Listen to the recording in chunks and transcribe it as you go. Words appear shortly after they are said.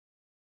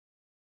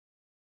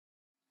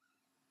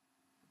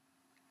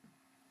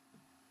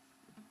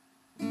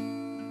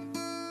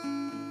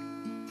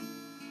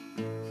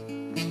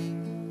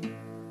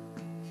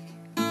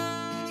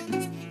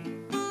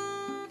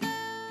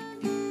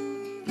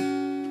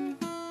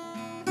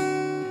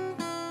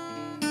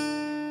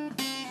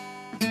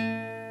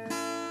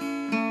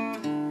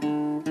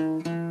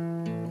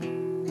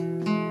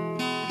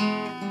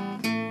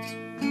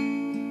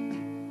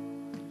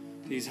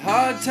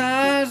hard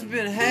times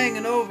been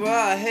hanging over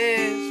our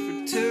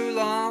heads for too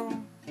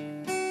long.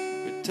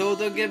 We're told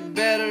they'll get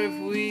better if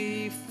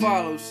we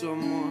follow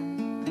someone.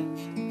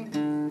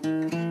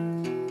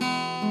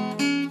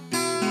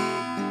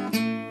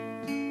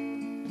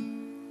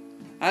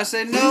 I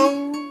say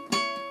no,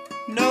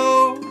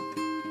 no,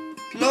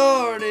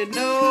 Lordy,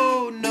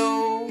 no,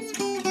 no.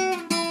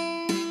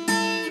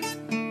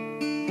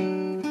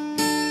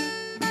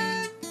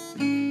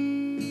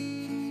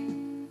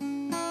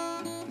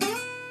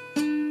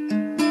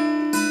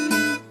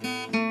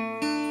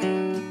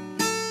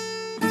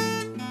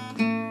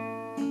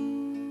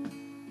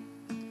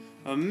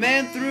 A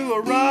man threw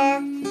a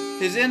rock,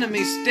 his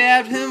enemy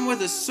stabbed him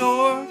with a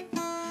sword.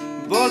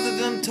 Both of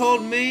them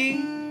told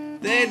me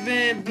they'd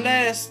been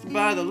blessed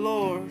by the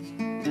Lord.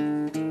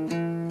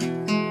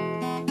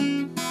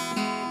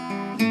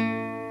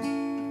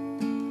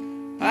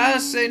 I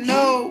say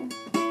no,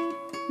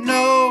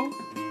 no,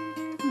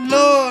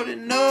 Lord,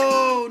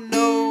 no,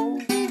 no.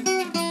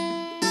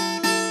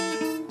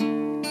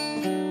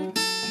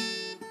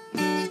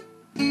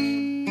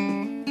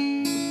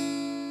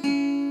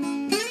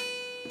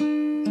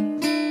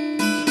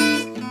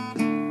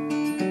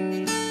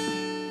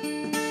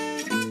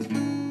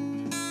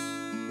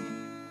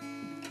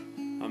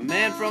 A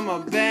man from a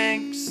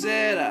bank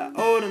said I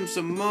owed him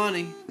some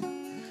money.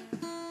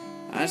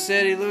 I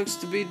said he looks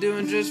to be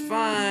doing just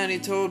fine. He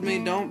told me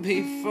don't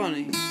be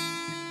funny.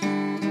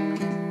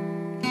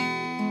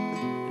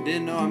 I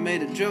didn't know I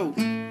made a joke.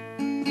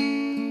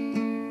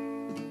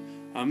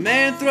 A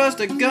man thrust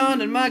a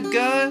gun in my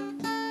gut,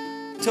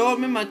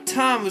 told me my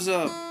time was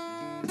up.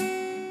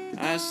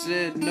 I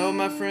said no,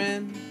 my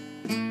friend,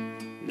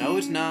 no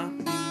it's not.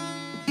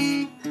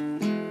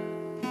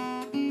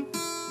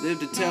 Live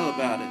to tell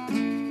about it.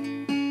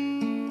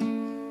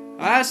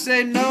 I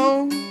say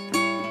no,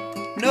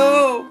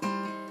 no,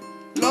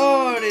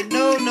 Lordy,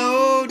 no,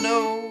 no,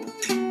 no.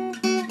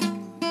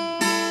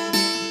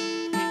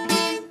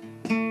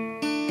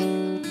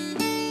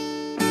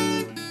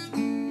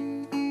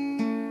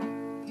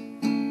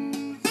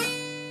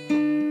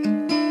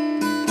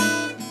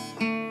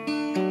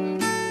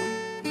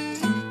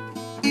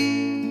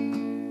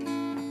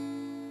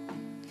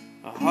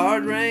 A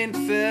hard rain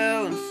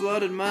fell and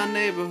flooded my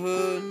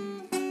neighborhood.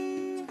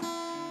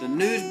 The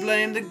news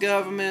blamed the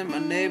government, my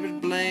neighbors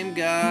blamed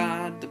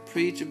God, the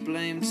preacher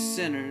blamed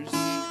sinners.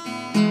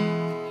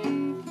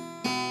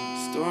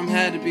 Storm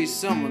had to be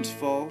someone's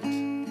fault.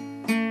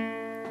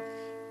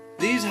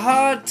 These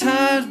hard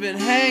times been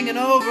hanging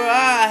over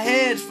our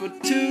heads for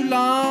too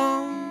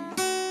long.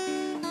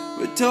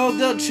 We're told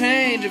they'll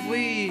change if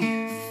we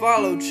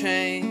follow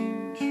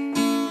change,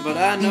 but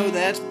I know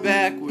that's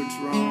backwards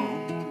wrong.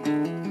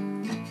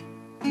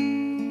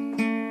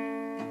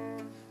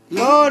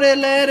 Lordy,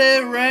 let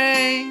it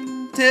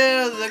rain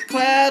till the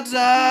clouds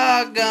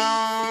are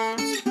gone.